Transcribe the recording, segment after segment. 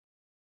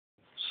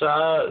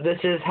So this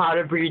is how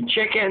to breed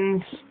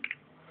chickens.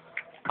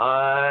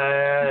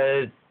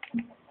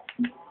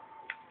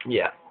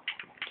 Yeah.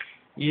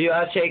 You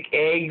gotta take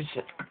eggs,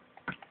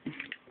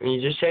 and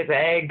you just take the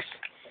eggs,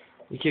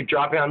 you keep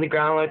dropping on the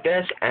ground like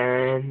this,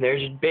 and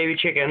there's a baby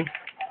chicken.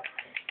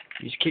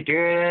 You just keep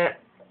doing it,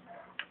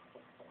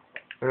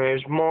 and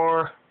there's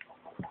more.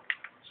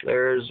 So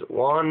there's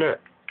 1,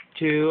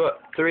 2,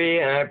 3,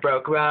 and I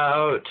broke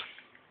about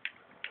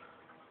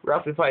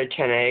roughly probably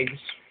 10 eggs.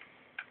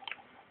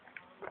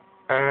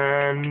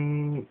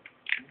 And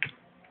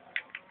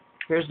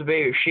here's the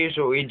baby sheep,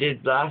 what we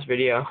did last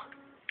video.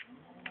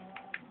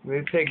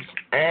 Baby pigs,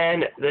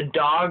 and the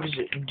dogs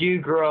do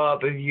grow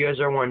up, if you guys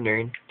are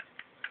wondering.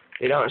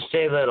 They don't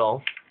stay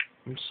little.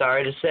 I'm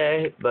sorry to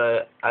say,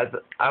 but I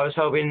was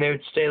hoping they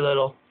would stay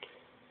little,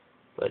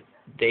 but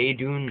they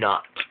do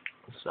not.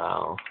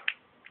 So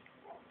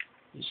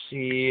you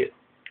see,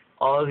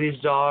 all of these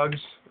dogs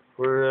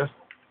were.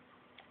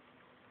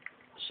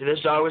 See,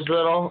 this dog was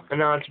little, and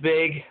now it's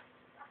big.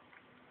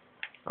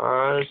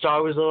 This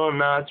dog was little, and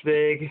now it's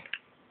big.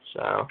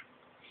 So,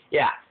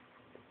 yeah.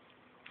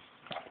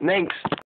 Thanks.